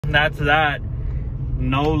that's that.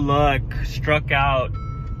 No luck, struck out,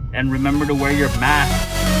 and remember to wear your mask.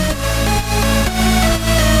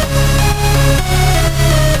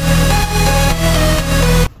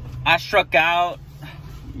 I struck out.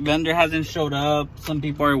 Vendor hasn't showed up. Some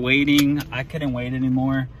people are waiting. I couldn't wait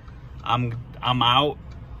anymore. I'm out.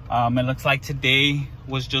 It looks like today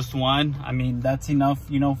was just one. I mean, that's enough,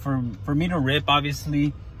 you know, for me to rip,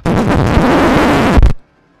 obviously.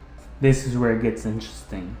 This is where it gets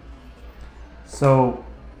interesting. So,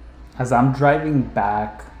 as I'm driving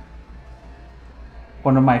back,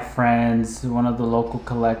 one of my friends, one of the local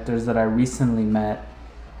collectors that I recently met,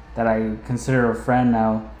 that I consider a friend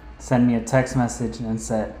now, sent me a text message and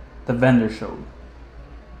said, the vendor showed,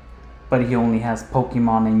 but he only has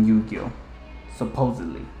Pokemon and Yu-Gi-Oh,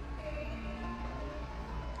 supposedly.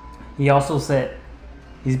 He also said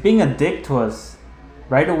he's being a dick to us.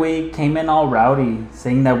 Right away came in all rowdy,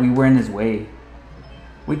 saying that we were in his way.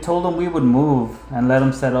 We told him we would move and let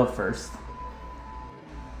him set up first.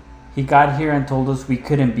 He got here and told us we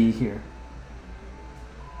couldn't be here.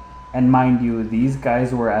 And mind you, these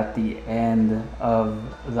guys were at the end of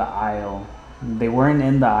the aisle. They weren't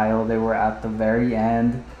in the aisle, they were at the very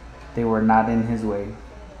end. They were not in his way.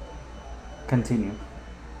 Continue.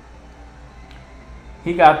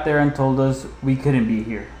 He got there and told us we couldn't be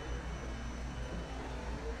here.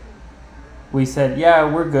 We said, yeah,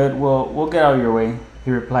 we're good. We'll get out of your way.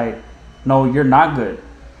 He replied, no, you're not good.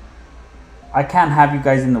 I can't have you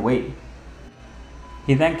guys in the way.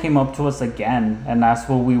 He then came up to us again and asked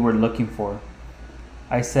what we were looking for.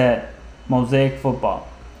 I said, Mosaic football.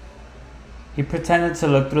 He pretended to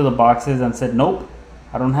look through the boxes and said, nope,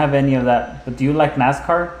 I don't have any of that. But do you like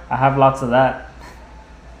NASCAR? I have lots of that.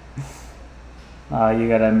 You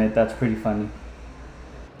gotta admit, that's pretty funny.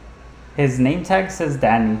 His name tag says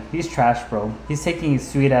Danny. He's trash, bro. He's taking his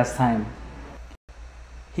sweet ass time.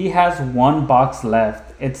 He has one box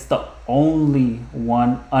left. It's the only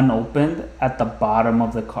one unopened at the bottom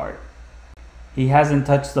of the cart. He hasn't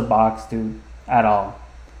touched the box, dude, at all.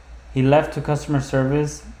 He left to customer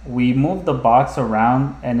service. We moved the box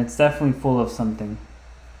around and it's definitely full of something.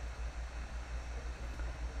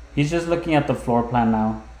 He's just looking at the floor plan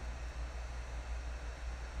now.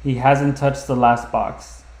 He hasn't touched the last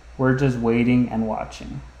box. We're just waiting and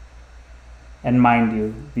watching. And mind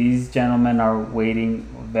you, these gentlemen are waiting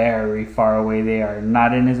very far away. They are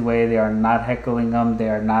not in his way. They are not heckling him. They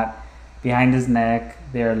are not behind his neck.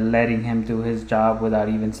 They are letting him do his job without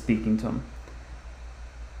even speaking to him.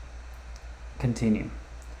 Continue.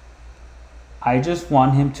 I just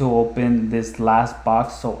want him to open this last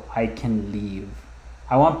box so I can leave.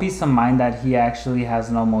 I want peace of mind that he actually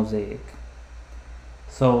has no mosaic.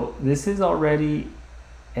 So this is already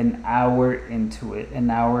an hour into it, an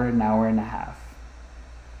hour and a half.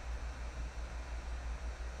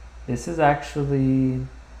 This is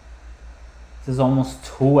almost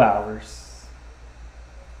 2 hours.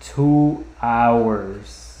 2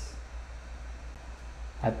 hours.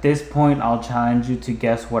 At this point, I'll challenge you to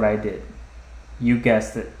guess what I did. You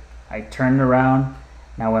guessed it. I turned around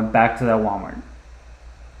and I went back to that Walmart.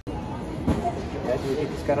 Yeah, dude, he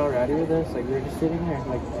just got all rowdy with us. Like, we were just sitting here,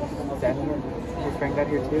 like, standing here. His friend got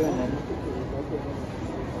here too, and then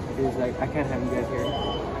he was like, I can't have you guys here.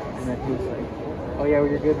 And then he was like, oh yeah, well,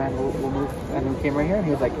 you're good, man. We'll move. And then we came right here, and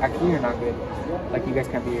he was like, actually, you're not good. Like, you guys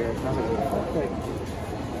can't be here. And I was like, what the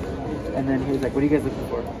fuck? And then he was like, what are you guys looking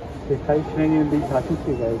for? They probably shouldn't even be talking to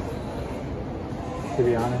you guys, to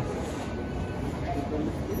be honest.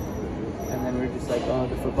 And then we were just like, oh,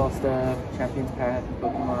 the football stuff, Champions Pack,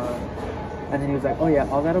 Pokemon. And then he was like, oh yeah,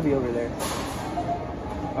 all that'll be over there.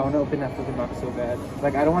 I want to open that fucking box so bad.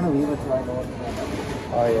 Like, I don't want to leave until I know what's going on.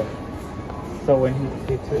 Oh yeah. So when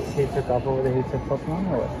he took off over there, he took Pokemon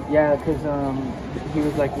or what? Yeah, because he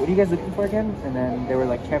was like, what are you guys looking for again? And then they were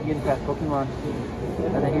like, Champions Pack Pokemon.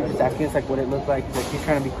 And then he was just asking us like what it looked like. Like, he's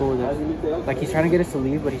trying to be cool with us. Like, he's trying to get us to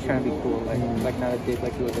leave, but he's trying to be cool. Like not a dick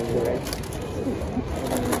like he was over there, right?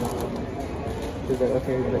 He was like,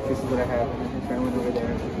 okay, like, this is what I have. And then his friend went over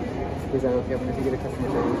there. He was like, okay, I'm going to get a customer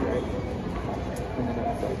service, right? And then I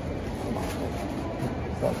was like,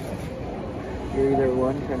 so, you're either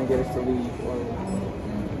one trying to get us to leave, or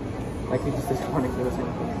like he just doesn't want to give us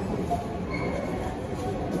anything.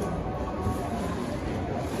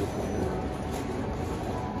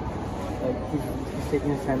 Like, he's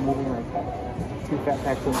taking his time moving like 2 fat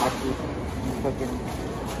packs of boxes.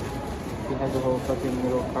 He has a whole fucking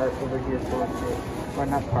little cart over here full of shit. Or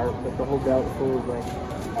not cart, but the whole belt full of like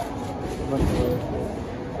a bunch of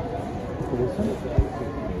other shit.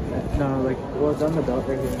 No, like, well, it's on the belt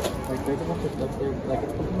right here. Like, there's a bunch of stuff there. Like,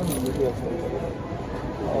 it's Pokemon and Yu-Gi-Oh stuff.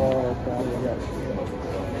 Oh, God, yeah.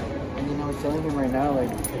 was telling him right now, like,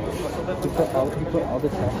 he put all the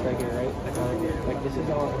trash back here, right? Like this is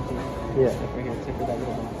all empty. Yeah. Like right here, except for that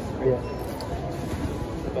little box. Right? Yeah.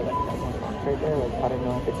 But like that one box right there, like I don't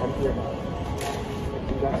know if it's empty or not. Like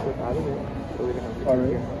you got stuff out of it, so we're gonna put it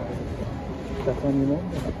here. That's when you know?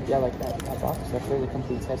 Yeah, like that box. That's where the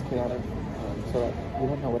complete test came out of. So like we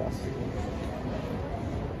don't know what else.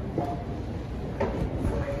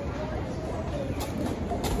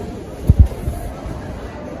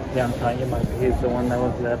 Yeah, I'm telling you, he's the one that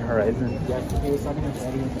was at Horizon. Yeah, he was talking to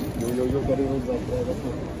Shady. Your buddy was like, that's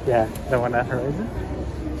what. Yeah, the one at Horizon?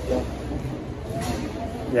 Yeah.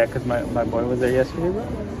 Yeah, because my boy was there yesterday, bro.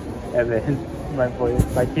 And then my boy,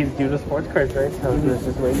 like, he's due to sports cards, right? So he was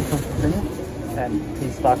just waiting for him. And he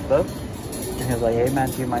stocked up. And he was like, hey,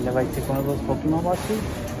 man, do you mind if I take one of those Pokemon boxes?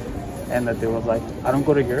 And the dude was like, I don't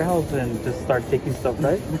go to your house and just start taking stuff,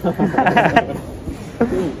 right?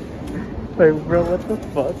 Like, bro, what the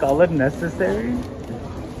fuck? All unnecessary?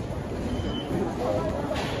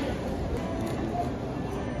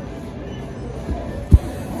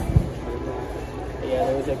 Yeah,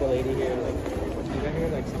 there was like a lady here, like, you got here,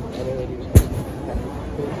 like some other lady was like,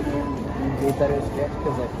 they thought it was sketch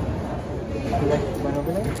because like, he like went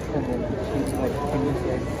over there and then she like came in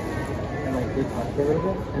sketch and like they talked a little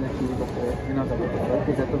bit and then she was up there and I was like, what the fuck,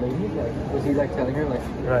 is that the lady? Like, was he like telling her like,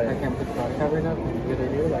 Right. I can't put the product cover enough, good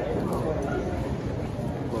idea, like,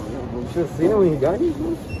 We should have seen it when he got here,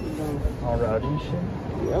 bro. All rowdy and shit.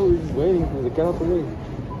 Yeah, we were just waiting for him to get out the way. I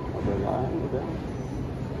was like, alright, okay.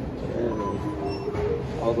 And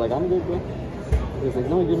I was like, I'm good, bro. He was like,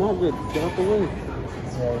 no, you're not good. Get out the way.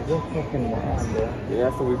 Yeah, you're fucking wild, bro. Yeah,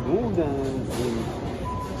 so we moved and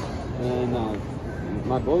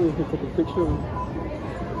my boy he took a picture of him.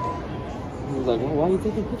 He was like, well, why are you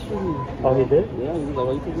taking a picture of me? Oh, he did? Yeah, he was like,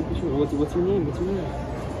 why are you taking a picture of me? What's your name? What's your name?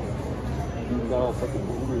 He got all fucking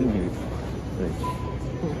angry.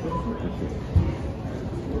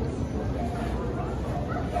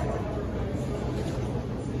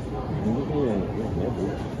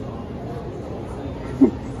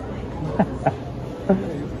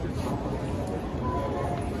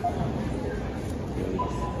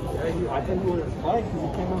 I didn't know what it was like. He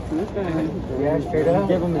came up to this guy. yeah, straight up. He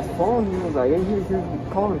gave him his phone. He was like, hey, here,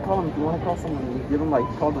 call him. If you want to call someone, you give him like,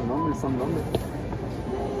 call the number, some number.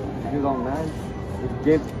 He was all mad.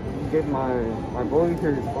 He gave my boy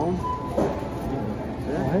here his phone.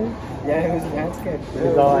 Yeah. Yeah, it was mad sketch.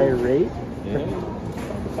 He's all irate. Yeah.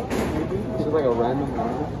 It's just like a random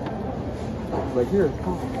number. Like, here,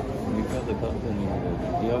 call. We called the cops and the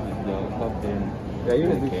cop didn't. Yeah, you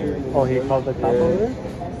didn't didn't care. Oh, he called the cop Yeah. over there?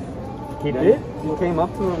 He Yeah, did? He came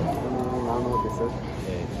up to him. I don't know what they said.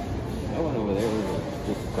 Yeah. I went over there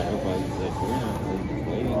just to clarify. He's like, we're not just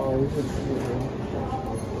waiting. Oh, he should see him.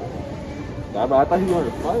 Yeah, but I thought he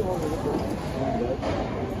wanted to fight.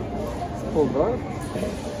 It's pulled up.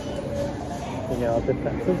 You know,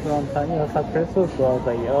 defensive, bro. I'm telling you, that's how Chris was, bro. I was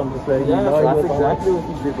like, yo, I'm just letting you Yeah, know. so that's he was all exactly what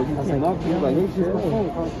he did. But he I was came like, up, he was like, hey, here's my phone.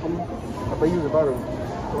 Come. I thought he was about to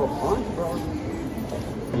throw a punch, bro.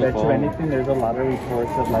 I bet you anything, there's a lot of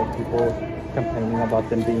reports of like people complaining about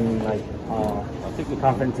them being like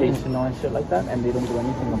confrontational and shit like that, and they don't do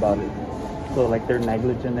anything about it. So like they're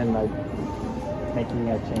negligent in like making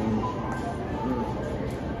a change.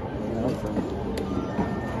 You know?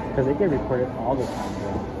 Because they get reported all the time,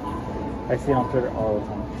 bro. I see it on Twitter all the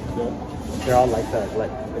time. Yeah. They're all like that,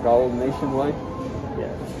 like all nationwide.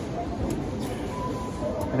 yeah.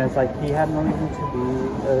 And it's like he had no reason to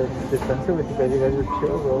be defensive with you guys. You guys were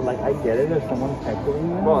chill, bro. Like I get it if someone's heckling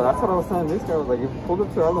you. Bro, that's what I was telling this guy. I was like, if you pulled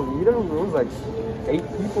up to Alameda, there was like 8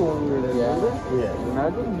 people when we were there. Yeah. Remember? Yeah.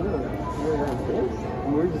 Imagine, we were that pissed.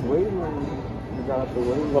 We were just waiting and we got out the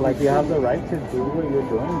way. But like you have the right to do what you're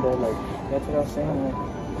doing, but like That's what I was saying. Like,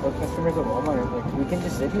 our customers at Walmart, like, we can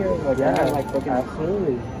just sit here. Like, yeah, we're not, like, fucking.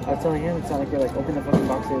 absolutely. I was telling him, it's not like you're like, open the fucking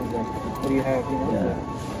boxes. Like, what do you have? You know? Yeah.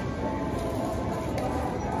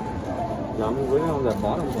 Yeah, I'm just waiting on that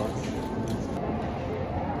bottom box.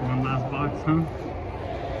 One last box, huh?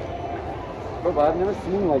 Bro, but I've never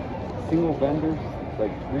seen like single vendors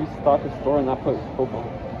like restock a store and not put football.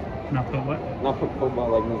 Not put what? Not put football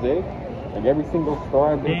like Mosaic. Like every single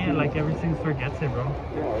store I've been Yeah, to. like every single store gets it, bro.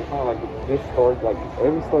 Yeah, it's not like this store, like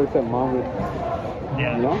every store except mom.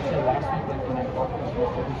 Yeah. You know? So last week, like, when I walked in the store,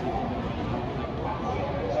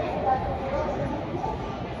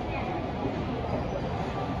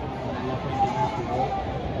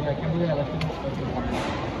 I can't believe I left it in the store.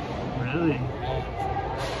 Really?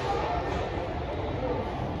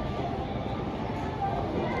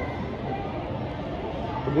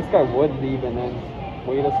 But this guy would leave and then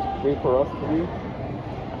wait for us to leave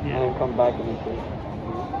and then come back and then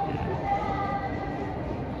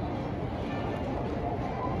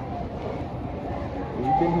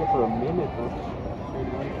been here for a minute, though.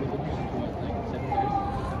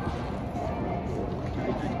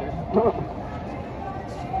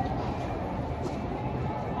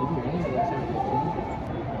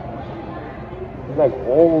 He's like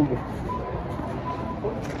old.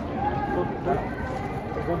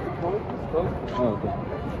 Oh, okay.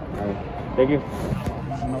 Alright. Thank you.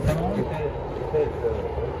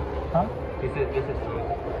 Huh? He said this is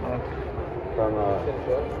from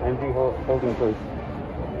MD Holding Place.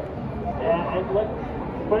 Yeah, and like,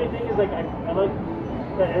 funny thing is, like, I like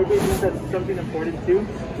that everybody thinks that's something important too,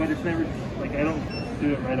 but it's never, like, I don't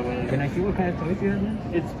do it right away. Can I see what kind of toys you have, man?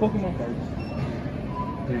 It's Pokemon cards.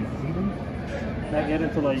 Do you see them? Not yet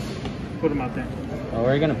until I put them out there. Oh,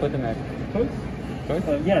 where are you gonna put them at? Toys? Toys?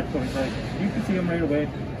 Yeah, toys. Like, you can see them right away.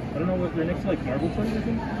 I don't know what they're next to, like Marvel toys, I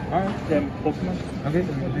think. Alright. Yeah, Pokemon. Okay.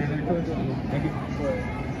 Thank you.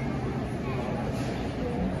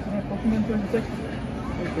 Pokemon toys, it's like.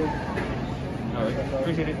 Okay. Alright.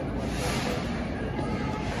 Appreciate it.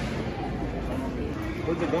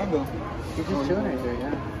 Where'd the dog go? He's just chilling right there,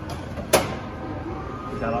 yeah.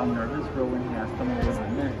 He got all nervous, bro, when he asked him what was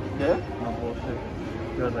in there. Yeah? No bullshit.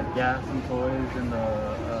 He was like, yeah, some toys in the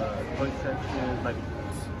toy section, like.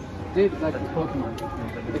 Dude, like, That's Pokemon.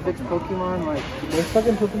 if it's Pokemon, like, there's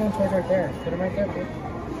fucking Pokemon toys right there. Put them right there, dude.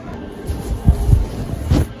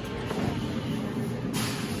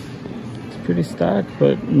 It's pretty stacked,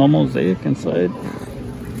 but no mosaic inside. Are you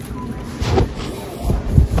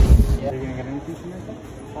gonna get anything from yourself?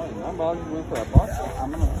 Probably not, but I'll just wait for that box.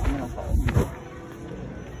 I'm gonna follow you.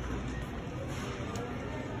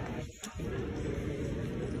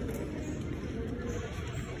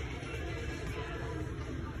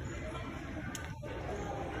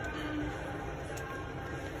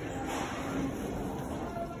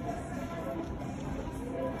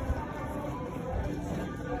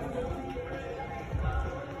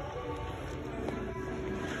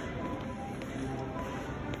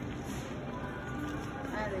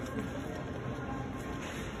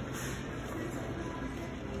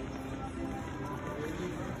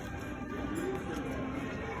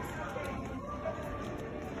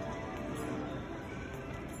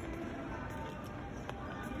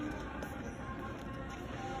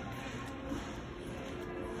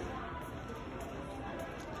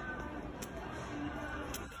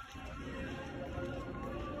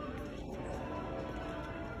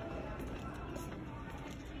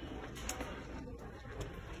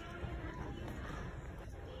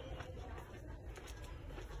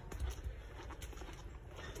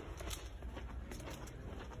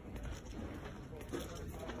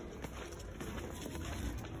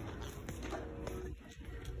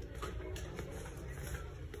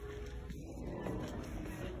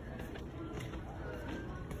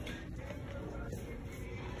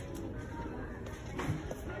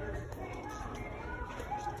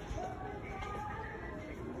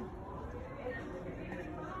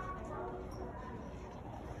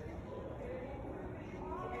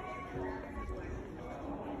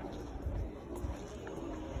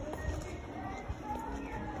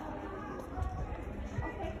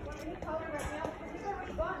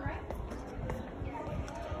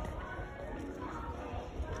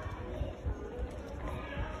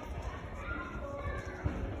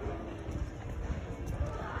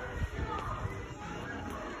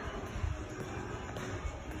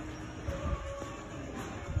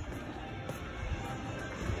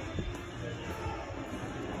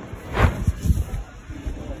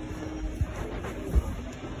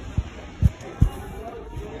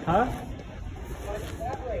 Huh?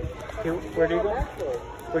 Where do you go?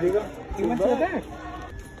 Where do you go? He went to the back.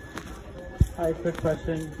 Hi, quick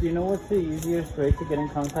question. Do you know what's the easiest way to get in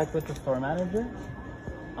contact with the store manager?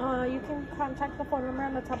 You can contact the phone number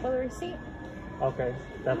on the top of the receipt. Okay,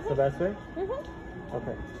 that's the best way? Mm-hmm.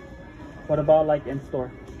 Okay. What about like in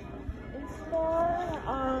store? In store,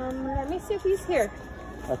 let me see if he's here.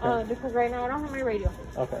 Okay. Because right now I don't have my radio.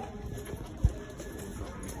 Okay.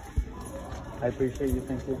 I appreciate you,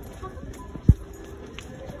 thank you.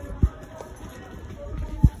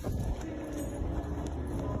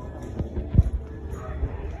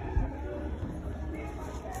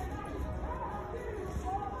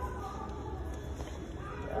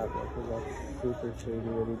 Yeah, that's super shady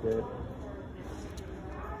what he did.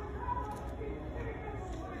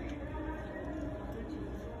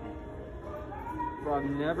 Bro, I've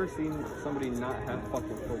never seen somebody not have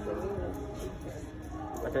fucking football.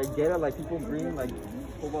 Like, I get it, like, people bring, like,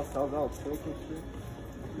 football sells out quick and shit.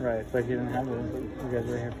 Right, but he didn't have it. You guys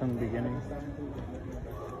were here from the beginning.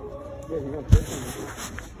 Yeah, he went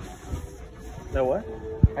first. The what?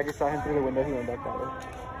 I just saw him through the window. He went back that way.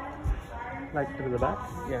 like through the back?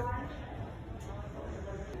 Yeah.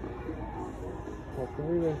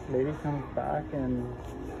 Hopefully this lady comes back and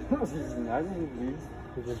She's not gonna leave.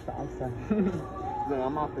 she just bouncing. Like,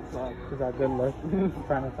 I'm off the clock. She's got good luck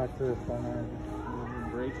trying to talk to the store manager.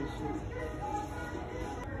 Breaks and shit.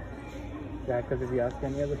 Yeah, because if you ask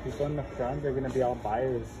any other people in the front, they're gonna be all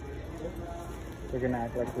buyers. They're gonna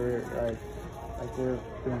act like we're we're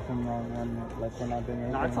doing something wrong when like we're not doing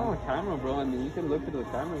anything. Nah, it's on camera, bro. I mean, you can look at the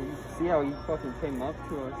camera. You can see how he fucking came up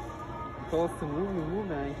to us. He told us to move,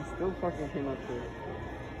 man. He still fucking came up to us.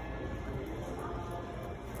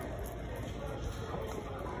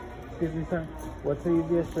 Excuse me, sir. What's the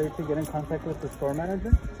easiest way to get in contact with the store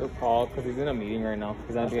manager? So call, because he's in a meeting right now.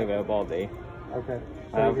 He's not be available all day. Okay.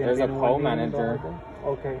 There's a co-manager,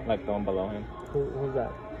 Okay. like the one below him. Who's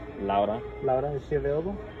that? Laura. Laura, is she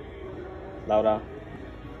available? Laura.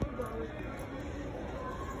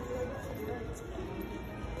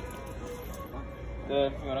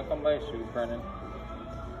 If you want to come by shoes, Brennan.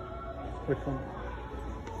 Which one?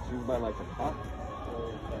 She's by like a cop.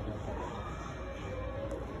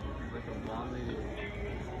 Like a blonde lady.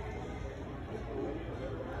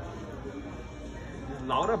 Is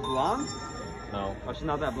Laura blonde? No. Oh, she's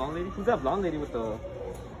not that blonde lady? Who's that blonde lady with the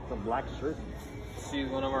black shirt? She's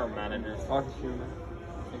one of our managers. Oh, she's here, man.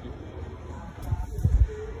 Thank you.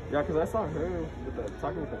 Yeah, because I saw her with the,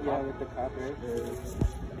 talking with the cop. Yeah, with the cop, right?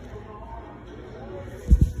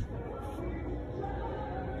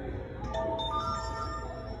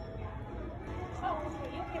 Oh, okay,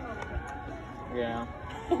 you came over here. Yeah.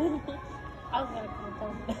 I was gonna call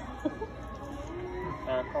them.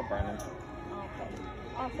 Call Brennan. Okay.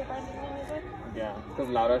 Oh, so Brandon is it? Yeah. Because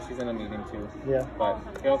Laura, she's in a meeting too. Yeah. But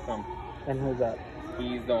he'll come. And who's that?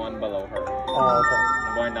 He's the one below her. Oh, okay.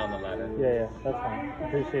 I'm going down the ladder. Yeah, that's fine.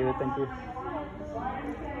 Appreciate it. Thank you.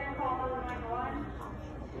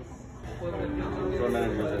 Store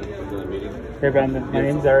manager's in the meeting. Hey Brandon, my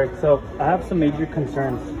name's Eric. So I have some major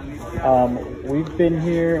concerns. We've been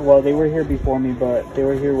here, well they were here before me, but they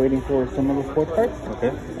were here waiting for some of the sports cards.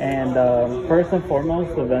 Okay. And first and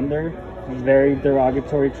foremost, the vendor, very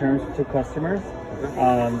derogatory terms to customers,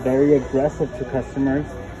 very aggressive to customers.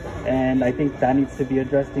 And I think that needs to be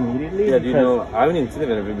addressed immediately. Yeah, do you know, I haven't even seen the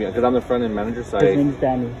vendor because I'm the front end manager, so his name's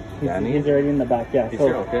Danny. Danny? He's already in the back, yeah. He's So,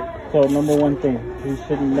 here, okay. so number one thing, he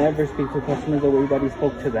should never speak to customers the way that he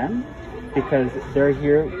spoke to them, because they're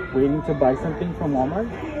here waiting to buy something from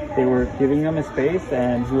Walmart. They were giving him a space,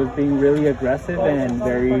 and he was being really aggressive and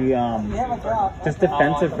very just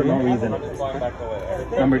defensive for no reason.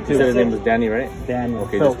 Number two, You said his name was Danny, right? Danny.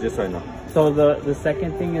 Okay, So- just so I know. So the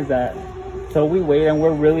second thing is that, so we wait and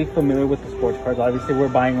we're really familiar with the sports cards. Obviously, we're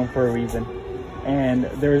buying them for a reason. And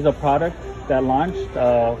there's a product that launched,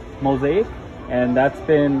 Mosaic, and that's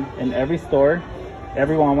been in every store,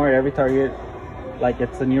 every Walmart, every Target. Like,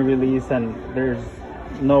 it's a new release, and there's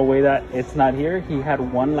no way that it's not here. He had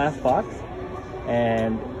one last box,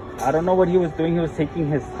 and I don't know what he was doing. He was taking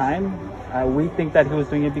his time. We think that he was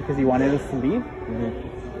doing it because he wanted us to leave.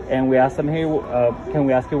 And we asked him, hey, can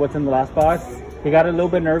we ask you what's in the last box? He got a little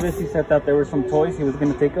bit nervous. He said that there were some toys. He was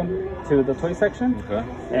going to take them to the toy section. Okay.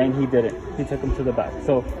 And he didn't. He took them to the back.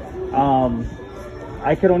 So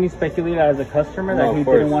I could only speculate as a customer that he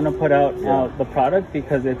didn't want to put out the product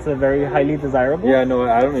because it's a very highly desirable. Yeah, no,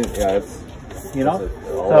 I don't even, yeah, it's, You know?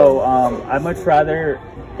 So I'd much rather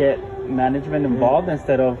get management involved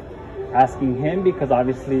instead of asking him, because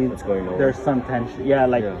obviously there's some tension. Yeah,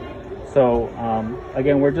 like, so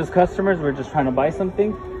again, we're just customers. We're just trying to buy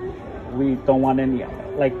something. We don't want any,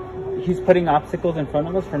 like, he's putting obstacles in front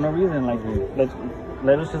of us for no reason. Like,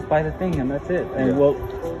 let us just buy the thing and that's it. And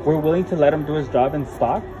we're willing to let him do his job in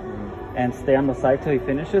stock and stay on the side till he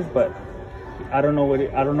finishes. But I don't know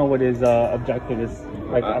what his objective is.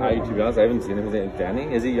 Like, to be honest, I haven't seen him. His name is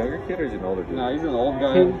Danny. Is he a younger kid or is he an older dude? Nah, he's an old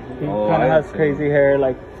guy. He kind of has crazy hair.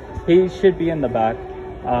 Like, he should be in the back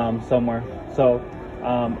somewhere. So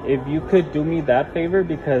if you could do me that favor,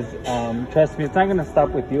 because trust me, it's not gonna stop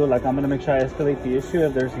with you. Like, I'm gonna make sure I escalate the issue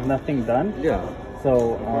if there's nothing done. Yeah.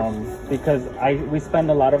 So because we spend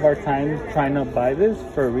a lot of our time trying to buy this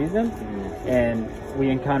for a reason, and we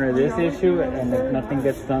encounter this issue, and if nothing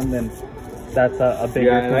gets done, then that's a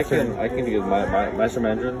bigger concern. And I can get my master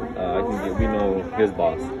manager. We know his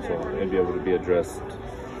boss, so it'll be able to be addressed,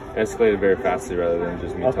 escalated very fastly rather than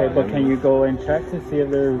just me. Okay, but can you go and check to see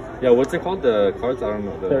if there's? Yeah, what's it called? The cards? I don't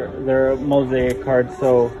know. They're Mosaic cards.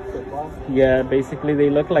 So yeah, basically they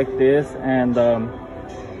look like this, and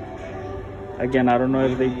again, I don't know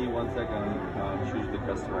if they. 1 second. Choose the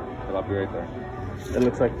customer. I'll be right there. It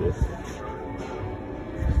looks like this.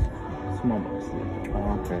 small box.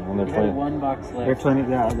 Oh, okay. And they're We 20. have one box They're left. 20.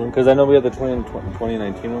 Yeah. They're, Because I know we have the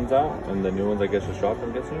 2019 ones out, and the new ones I guess are shopped.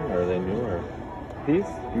 I'm guessing, or are they new or? these?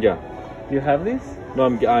 Yeah. You have these? No,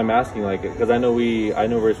 I'm asking like because I know we're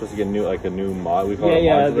supposed to get a new mod. We call it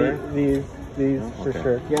Yeah. modular. These for Okay.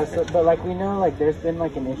 sure. Yeah, so, but like we know, like there's been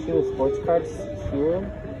like an issue with sports cards here.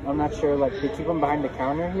 I'm not sure, like they keep them behind the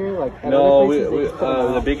counter here. Like at No, other places, they just put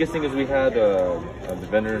them the out. biggest thing is we had the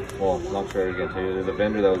vendor. Well, long story again. Tell you, there's a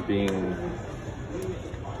vendor that was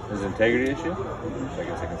there's an integrity issue. I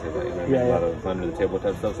guess I can say that. You know, Yeah, a lot of under the table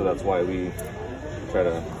type stuff. So that's why we try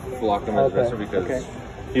to block him as a investor because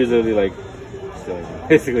he was literally like stealing them,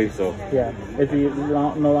 basically. So Yeah. Is he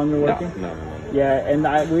no longer working? no. Yeah, and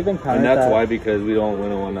we've been counting. And that's why, because we don't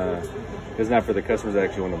want to. It's not for the customers that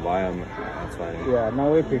actually want to buy them. That's why. Yeah,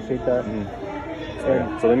 no, we appreciate that. So,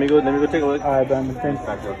 yeah. So let me go take a look. All right, Ben. Thanks.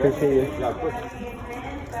 Appreciate you.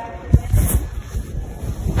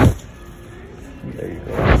 There you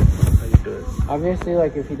go. How you do it? Obviously,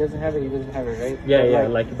 like if he doesn't have it, he doesn't have it, right? Yeah,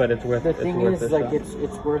 But, but it's worth. the thing worth is, the like shot. it's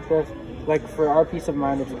worth it. Like for our peace of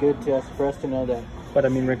mind, it's good to us for us to know that. But I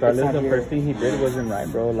mean, regardless, It's the not first thing he did wasn't right,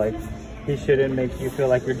 bro. Like, he shouldn't make you feel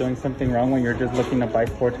like you're doing something wrong when you're just looking to buy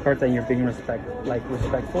sports cards and you're being respectful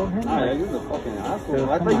of him. Nah, Like, he was a fucking asshole. Dude,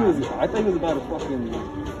 I come thought he was about to fucking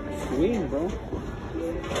swing, bro.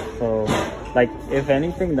 so, like, if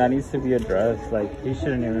anything, that needs to be addressed. Like, he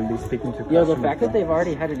shouldn't even be speaking to customers. Yo, the fact that bro. they've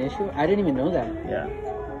already had an issue, I didn't even know that. Yeah,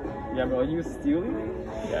 Yeah, bro, you was stealing?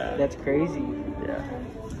 yeah, That's crazy. yeah.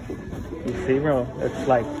 You see, bro, it's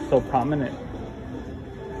like so prominent.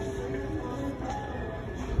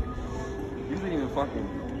 He wasn't even fucking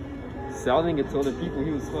selling it to other people.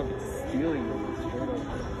 He was fucking stealing them straight up.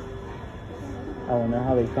 I wonder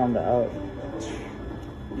how they found that out.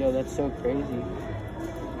 Yo, that's so crazy.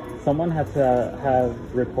 Someone had to have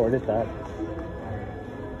reported that.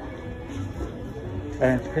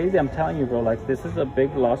 And it's crazy, I'm telling you, bro, like, this is a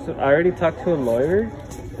big lawsuit. I already talked to a lawyer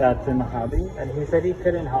that's in the hobby, and he said he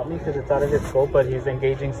couldn't help me because it's out of his scope, but he's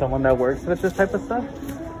engaging someone that works with this type of stuff.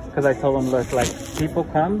 Because I told him, look, like, people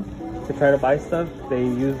come to try to buy stuff, they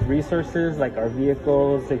use resources like our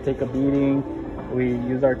vehicles, they take a beating, we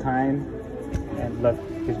use our time, and look,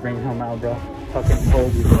 he's bringing him out, bro. Fucking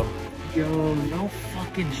told you, bro. Yo, no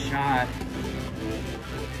fucking shot.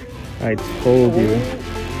 I told you.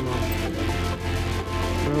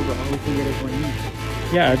 Bro, but how we can get it one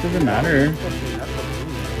each? Yeah, it doesn't matter.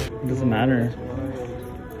 It doesn't matter.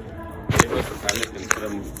 Maybe let's panic and put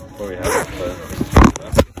them before we have it.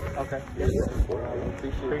 Okay.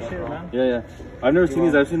 Appreciate it, man. Yeah. I've never seen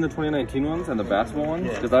these. I've seen the 2019 ones and the basketball ones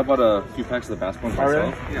because I bought a few packs of the basketball ones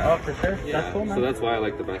myself. Oh, for sure. That's cool, man. So that's why I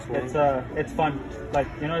like the basketball ones. It's fun. Like,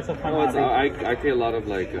 you know, it's a fun No, it's, hobby. I create a lot of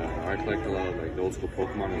like I collect a lot of like the old school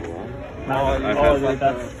Pokemon as well.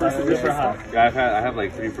 That's super hot. Yeah, I have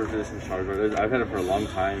like 3 first edition Charizard. I've had it for a long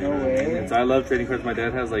time. No way. And so I love trading cards. My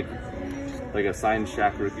dad has like a signed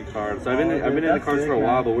Shaq rookie card. So I've been in the cards for a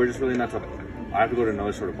while, but we're just really not to. I have to go to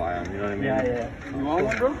another store to buy them. You know what I mean? Yeah. You want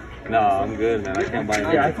one, bro? No, I'm good, man. I can't buy them.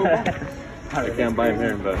 I can't buy them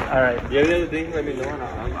here, but. All right. Yeah, the other thing, let me know.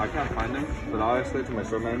 I can't find them, but I'll escalate to my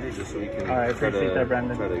store manager just so we can All right, try appreciate to that,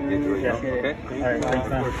 Brandon. try to get through it. Yeah. Okay. All right, thanks,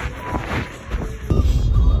 man.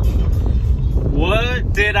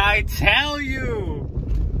 What did I tell you?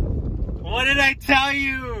 What did I tell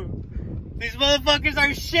you? These motherfuckers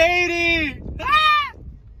are shady! Ah!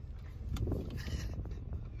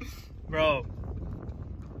 Bro.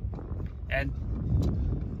 And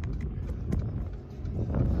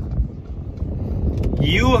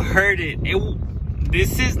you heard it.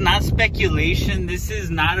 This is not speculation. This is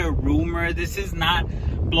not a rumor. This is not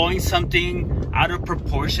blowing something out of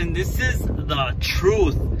proportion. This is the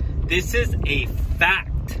truth. This is a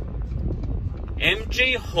fact.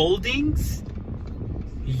 MJ Holdings,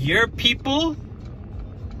 your people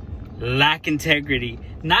lack integrity.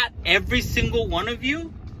 Not every single one of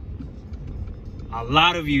you. A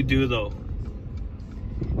lot of you do, though.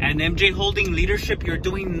 And MJ Holding leadership, you're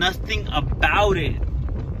doing nothing about it.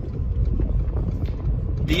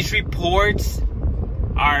 These reports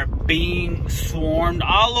are being swarmed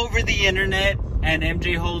all over the internet, and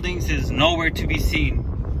MJ Holdings is nowhere to be seen.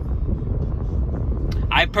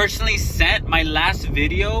 I personally sent my last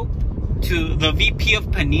video to the VP of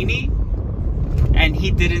Panini, and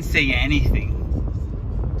he didn't say anything.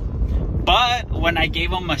 But when I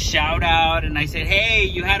gave him a shout out and I said, hey,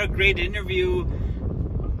 you had a great interview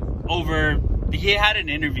he had an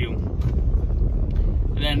interview.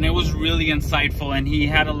 And it was really insightful, and he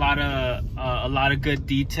had a lot of good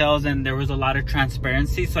details, and there was a lot of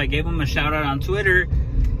transparency. So I gave him a shout out on Twitter.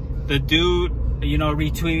 The dude, you know,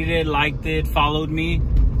 retweeted it, liked it, followed me.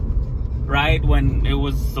 right, when it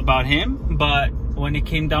was about him, but when it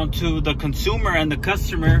came down to the consumer and the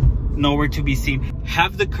customer, nowhere to be seen.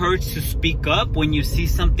 Have the courage to speak up when you see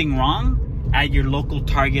something wrong at your local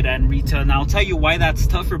Target and retail. And I'll tell you why that's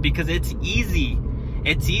tougher, because it's easy.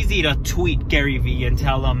 It's easy to tweet Gary Vee and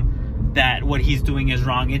tell him that what he's doing is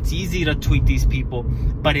wrong. It's easy to tweet these people,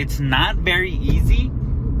 but it's not very easy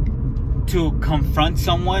to confront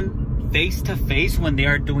someone face to face when they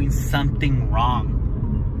are doing something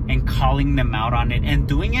wrong and calling them out on it, and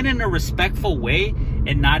doing it in a respectful way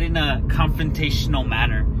and not in a confrontational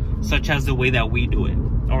manner, such as the way that we do it,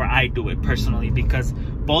 or I do it personally. Because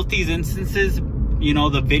both these instances, you know,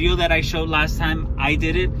 the video that I showed last time, I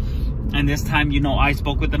did it, and this time, you know, I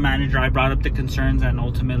spoke with the manager, I brought up the concerns, and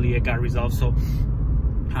ultimately it got resolved. So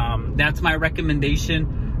that's my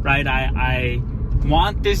recommendation, right? I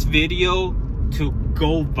want this video to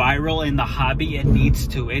go viral in the hobby. It needs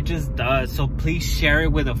to, it just does. So please share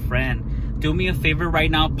it with a friend. Do me a favor right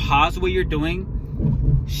now, pause what you're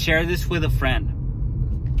doing, share this with a friend,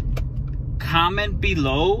 comment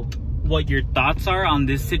below what your thoughts are on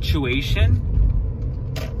this situation,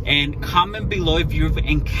 and comment below if you've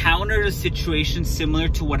encountered a situation similar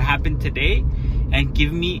to what happened today, and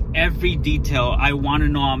give me every detail. I want to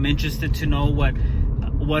know. I'm interested to know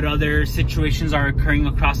what other situations are occurring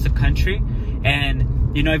across the country.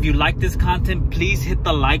 And you know, if you like this content, please hit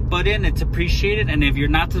the like button. It's appreciated. And if you're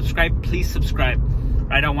not subscribed, please subscribe.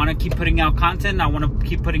 Right? I want to keep putting out content. I want to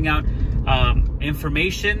keep putting out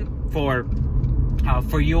information for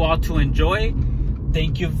you all to enjoy.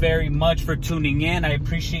 Thank you very much for tuning in. I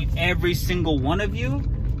appreciate every single one of you,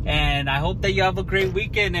 and I hope that you have a great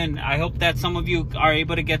weekend, and I hope that some of you are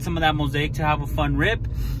able to get some of that mosaic to have a fun rip.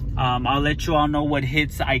 I'll let you all know what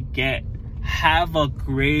hits I get. Have a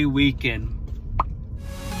great weekend.